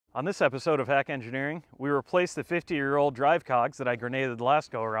On this episode of Hack Engineering, we replaced the 50-year-old drive cogs that I grenaded the last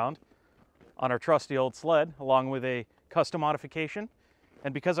go-around on our trusty old sled, along with a custom modification.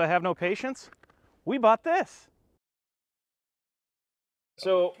 And because I have no patience, we bought this.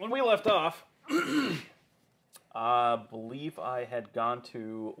 So when we left off, I believe I had gone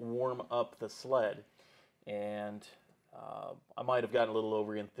to warm up the sled, and I might have gotten a little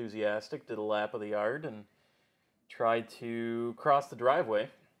over enthusiastic, did a lap of the yard, and tried to cross the driveway.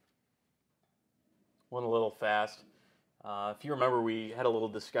 Went a little fast. If you remember, we had a little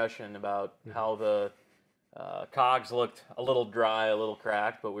discussion about how the cogs looked a little dry, a little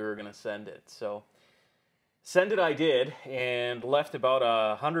cracked, but we were going to send it. So send it I did, and left about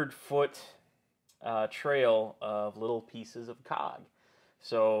a 100-foot trail of little pieces of cog.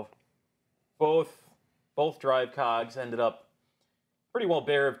 So both drive cogs ended up pretty well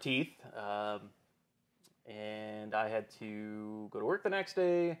bare of teeth, and I had to go to work the next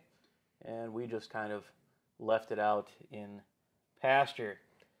day, and we just kind of left it out in pasture.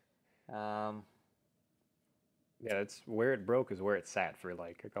 Yeah, it's where it broke is where it sat for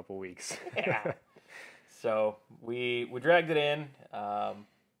like a couple weeks. Yeah. So we dragged it in,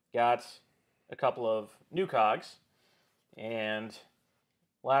 got a couple of new cogs, and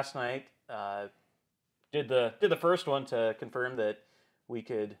last night did the first one to confirm that we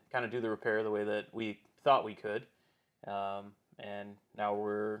could kind of do the repair the way that we thought we could, and now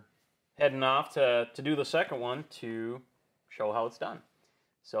we're heading off to do the second one to show how it's done.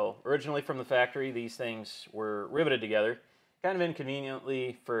 So originally from the factory, these things were riveted together, kind of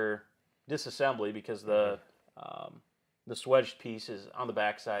inconveniently for disassembly because the swedged piece is on the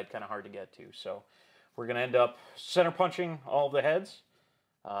backside, kind of hard to get to. So we're going to end up center punching all of the heads,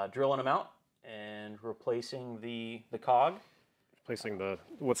 drilling them out, and replacing the cog. Replacing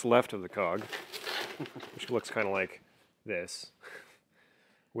what's left of the cog, which looks kind of like this,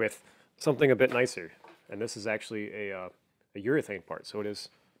 with something a bit nicer. And this is actually a urethane part, so it is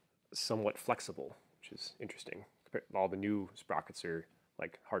somewhat flexible, which is interesting. All the new sprockets are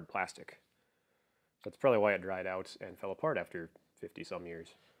like hard plastic. That's probably why it dried out and fell apart after 50-some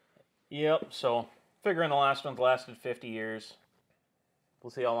years. Yep, so figuring the last ones lasted 50 years.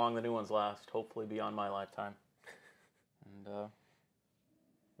 We'll see how long the new ones last, hopefully beyond my lifetime. And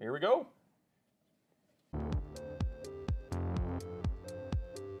here we go.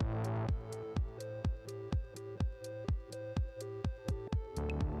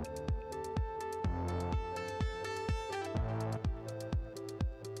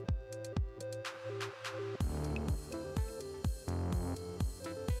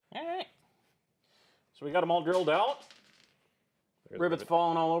 So we got them all drilled out. Rivets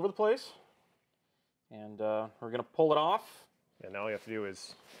falling all over the place. And we're going to pull it off. And now all you have to do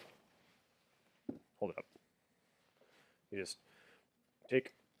is hold it up. You just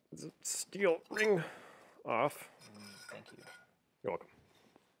take the steel ring off. Thank you. You're welcome.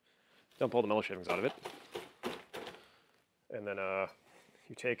 Dump all the metal shavings out of it. And then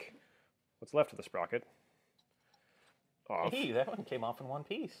you take what's left of the sprocket off. Hey, that one came off in one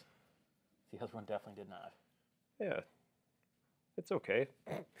piece. The other one definitely did not. Yeah, it's okay.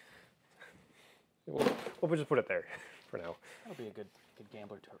 We'll just put it there for now. That'll be a good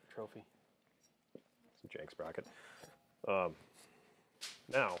gambler trophy. Some jank sprocket.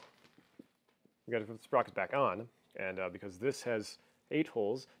 Now, we got to put the sprocket back on, and because this has 8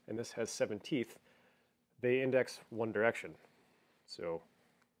 holes and this has 7 teeth, they index one direction. So,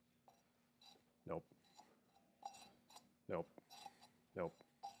 nope. Nope. Nope.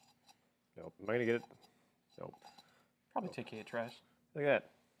 Nope. Am I gonna get it? Nope. Probably take 8 tries. Look at that.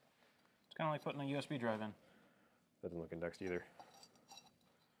 It's kind of like putting a USB drive in. Doesn't look indexed either.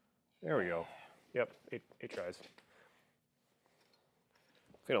 There we go. Yep, 8 tries.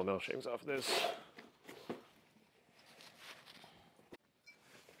 Clean all the metal shavings off of this.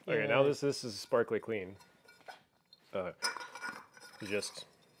 Okay, now this is sparkly clean. You just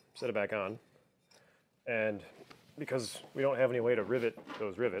set it back on, and because we don't have any way to rivet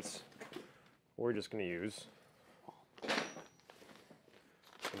those rivets, we're just going to use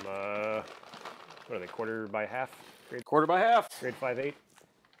some, what are they, quarter by half? Quarter by half. Grade 5/8.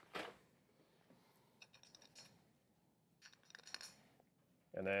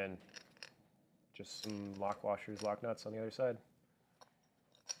 And then just some lock washers, lock nuts on the other side.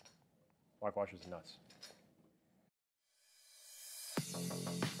 Lock washers and nuts.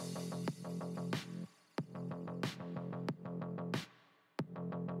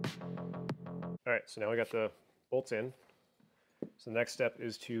 All right, so now we got the bolts in. So the next step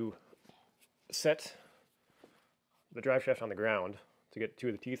is to set the drive shaft on the ground to get 2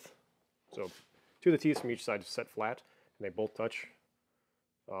 of the teeth. So 2 of the teeth from each side set flat, and they both touch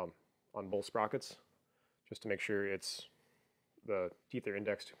on both sprockets, just to make sure the teeth are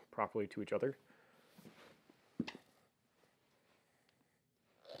indexed properly to each other.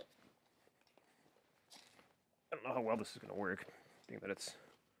 I don't know how well this is going to work, being that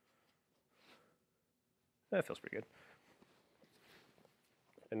that feels pretty good.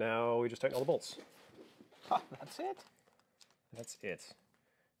 And now we just tighten all the bolts. Oh, that's it? That's it.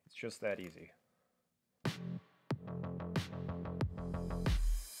 It's just that easy.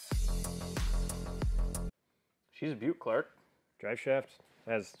 She's a beaut, Clark. Drive shaft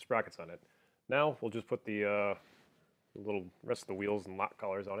has sprockets on it. Now we'll just put the little rest of the wheels and lock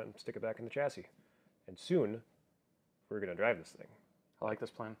collars on it and stick it back in the chassis. And soon, we're going to drive this thing. I like this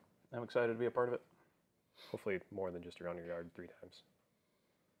plan. I'm excited to be a part of it. Hopefully more than just around your yard 3 times.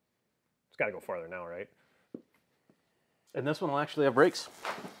 It's got to go farther now, right? And this one will actually have brakes.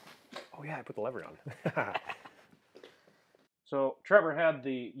 Oh yeah, I put the lever on. So Trevor had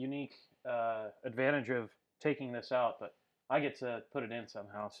the unique advantage of taking this out, but I get to put it in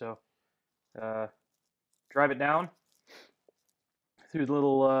somehow. So drive it down through the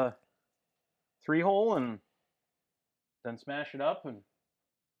little 3-hole and then smash it up and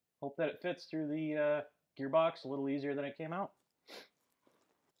hope that it fits through the gearbox a little easier than it came out.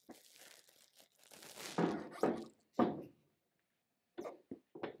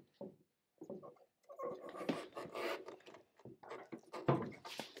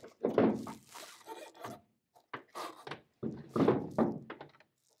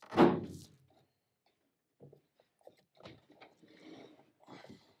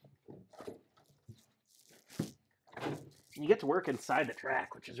 You get to work inside the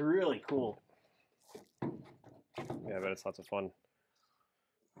track, which is really cool. Yeah, I bet it's lots of fun.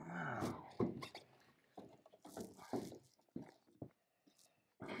 Wow.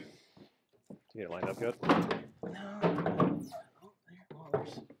 Did you get it lined up good? No. Oh,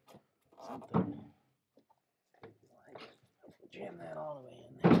 there's something. Like, jam that all the way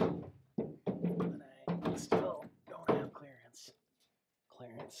in there. But I still don't have clearance.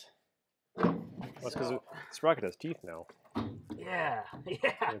 Well, that's because the sprocket has teeth now. Yeah.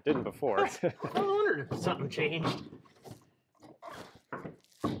 It didn't before. I wondered if something changed.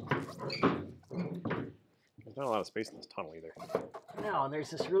 There's not a lot of space in this tunnel either. No, and there's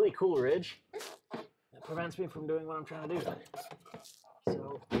this really cool ridge that prevents me from doing what I'm trying to do.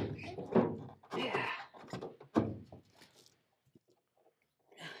 So, yeah.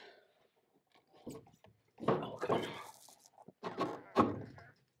 Oh, God.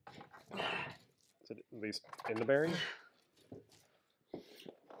 Is it at least in the bearing?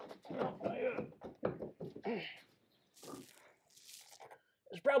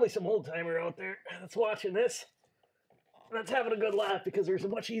 There's probably some old timer out there that's watching this that's having a good laugh because there's a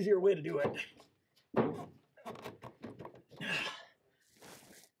much easier way to do it.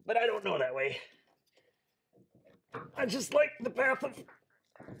 But I don't know that way. I just like the path of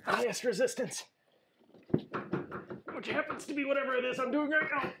highest resistance, which happens to be whatever it is I'm doing right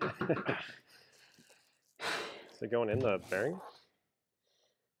now. Is it going in the bearing?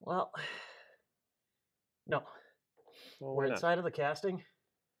 Well, no. Well, We're inside of the casting,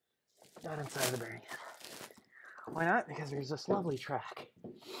 not inside of the bearing. Why not? Because there's this lovely track,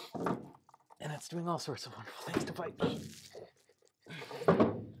 and it's doing all sorts of wonderful things to fight me.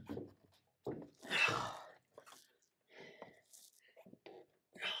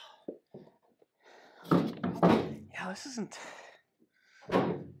 Yeah, this isn't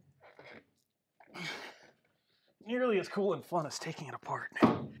nearly as cool and fun as taking it apart.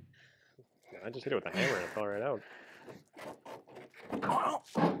 Yeah, I just hit it with a hammer and it fell right out.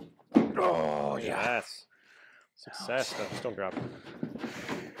 Oh, yeah. Yes. Success. No, just don't drop it.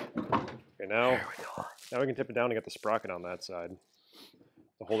 Okay, now we can tip it down and get the sprocket on that side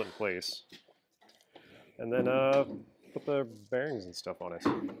to hold it in place. And then put the bearings and stuff on it.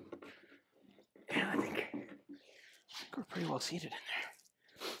 Yeah, I think we're pretty well seated in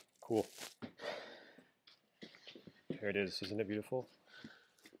there. Cool. There it is. Isn't it beautiful?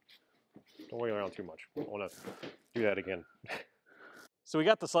 Don't wiggle around too much. I want to do that again. So we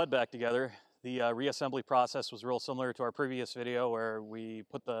got the sled back together. The reassembly process was real similar to our previous video where we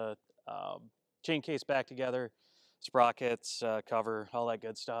put the chain case back together, sprockets, cover, all that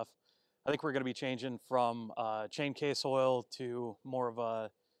good stuff. I think we're going to be changing from chain case oil to more of a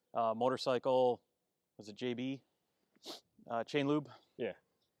motorcycle, was it JB? Chain lube? Yeah.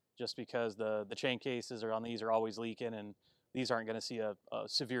 Just because the chain cases on these are always leaking and these aren't going to see a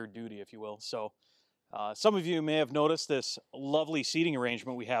severe duty, if you will. So some of you may have noticed this lovely seating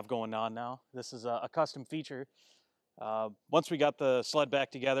arrangement we have going on now. This is a custom feature. Once we got the sled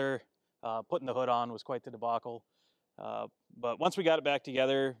back together, putting the hood on was quite the debacle. But once we got it back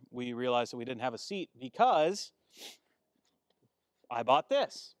together, we realized that we didn't have a seat because I bought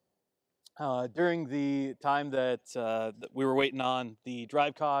this. During the time that we were waiting on the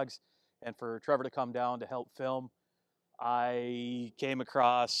drive cogs and for Trevor to come down to help film, I came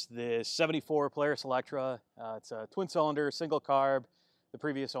across this 74 Polaris Electra. It's a twin cylinder, single carb. The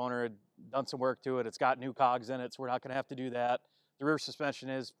previous owner had done some work to it. It's got new cogs in it, so we're not going to have to do that. The rear suspension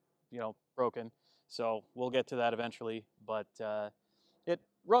is, broken, so we'll get to that eventually. But it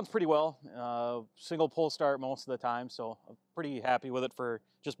runs pretty well. Single pull start most of the time, so I'm pretty happy with it for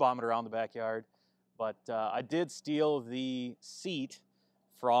just bombing around the backyard. But I did steal the seat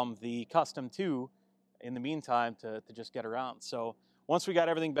from the Custom 2 in the meantime to just get around. So once we got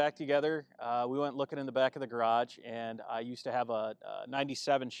everything back together, we went looking in the back of the garage, and I used to have a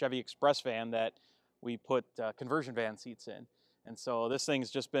 97 Chevy Express van that we put conversion van seats in. And so this thing's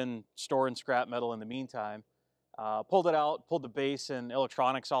just been storing scrap metal in the meantime. Pulled it out, pulled the base and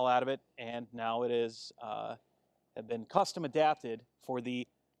electronics all out of it, and now it is have been custom adapted for the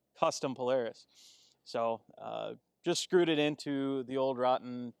custom Polaris. So just screwed it into the old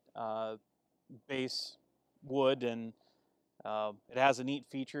rotten base wood, and it has a neat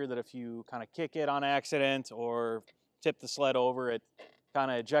feature that if you kind of kick it on accident or tip the sled over, it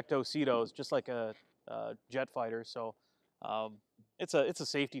kind of ejecto-cetos just like a jet fighter. So it's a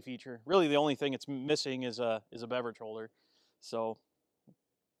safety feature. Really, the only thing it's missing is a beverage holder. So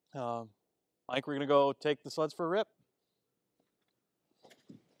Mike, we're gonna go take the sleds for a rip.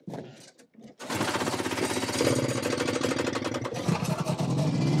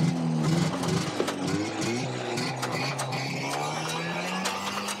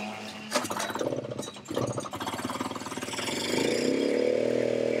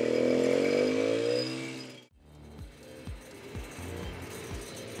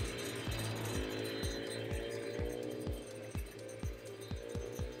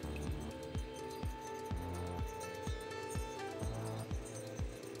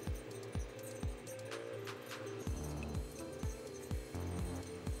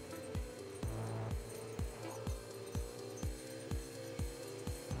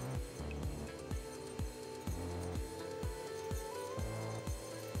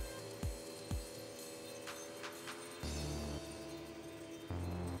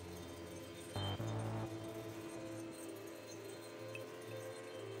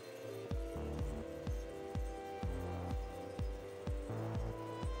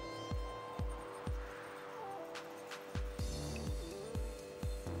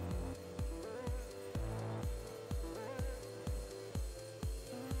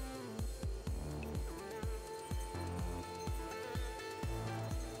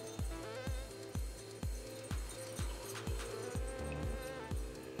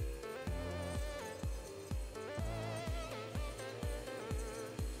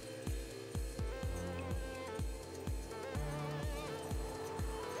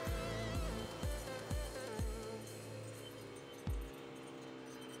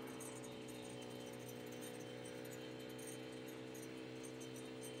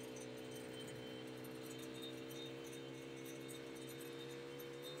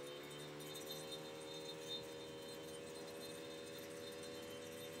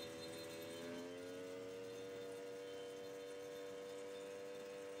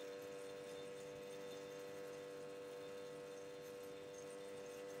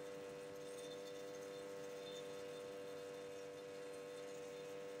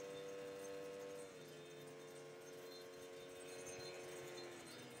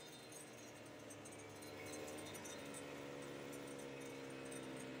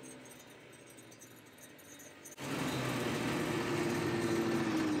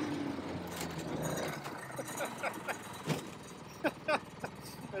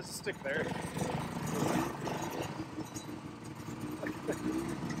 There's a stick there.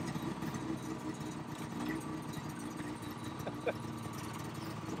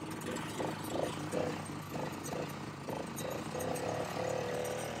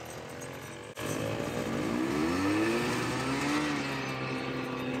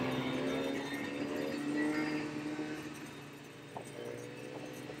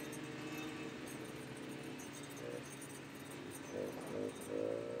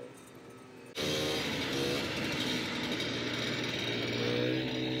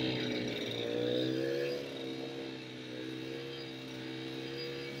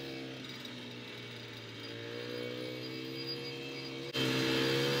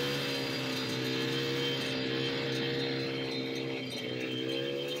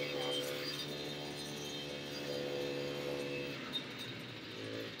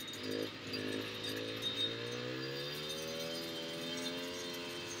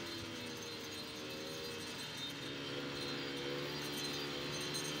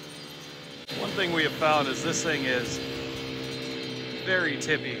 thing we have found is this thing is very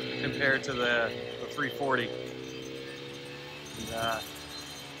tippy compared to the 340. And,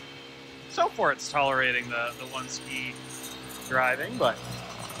 so far it's tolerating the one ski driving, but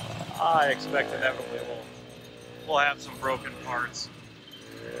I expect inevitably we'll have some broken parts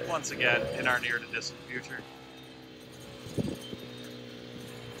once again in our near to distant future.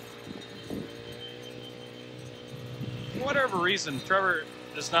 For whatever reason, Trevor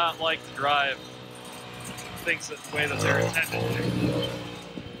does not like to drive things the way that they're intended to.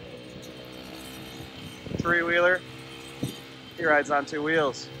 Three-wheeler, he rides on two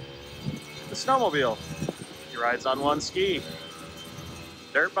wheels. The snowmobile, he rides on one ski.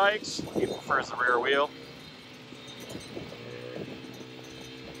 Dirt bikes, he prefers the rear wheel.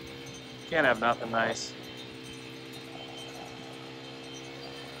 Can't have nothing nice.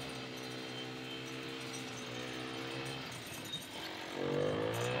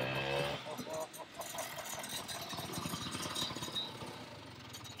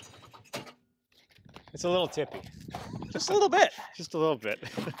 It's a little tippy. Just a little bit. Just a little bit.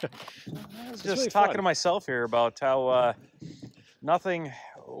 I was just talking to myself here about how nothing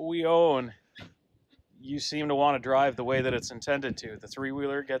we own you seem to want to drive the way that it's intended to. The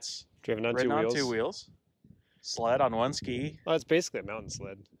three-wheeler gets Driven on ridden on two wheels. Sled on one ski. Oh, it's basically a mountain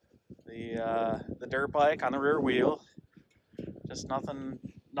sled. The dirt bike on the rear wheel. Just nothing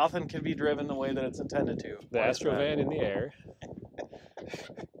can be driven the way that it's intended to. The Astrovan in the air.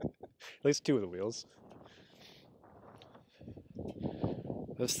 At least two of the wheels.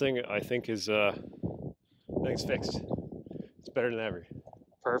 This thing, I think, is everything's fixed. It's better than ever.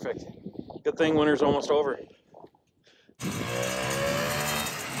 Perfect. Good thing winter's almost over.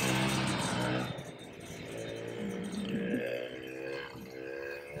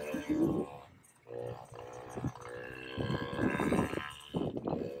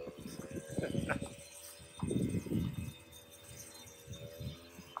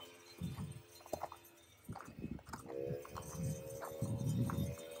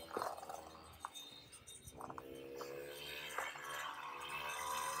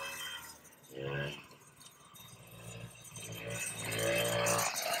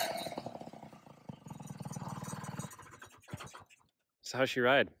 So how's she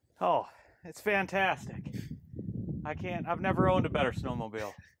ride? Oh, it's fantastic. I've never owned a better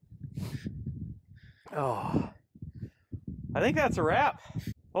snowmobile. Oh, I think that's a wrap.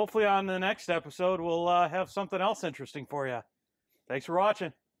 Hopefully on the next episode, we'll have something else interesting for you. Thanks for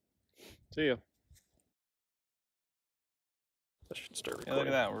watching. See ya. That should start recording. Yeah, look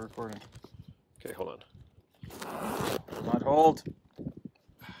at that, we're recording. Okay, hold on. Not hold.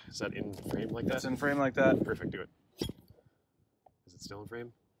 Is that in frame like that? It's in frame like that. Perfect, do it. Is it still in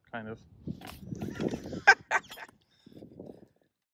frame? Kind of.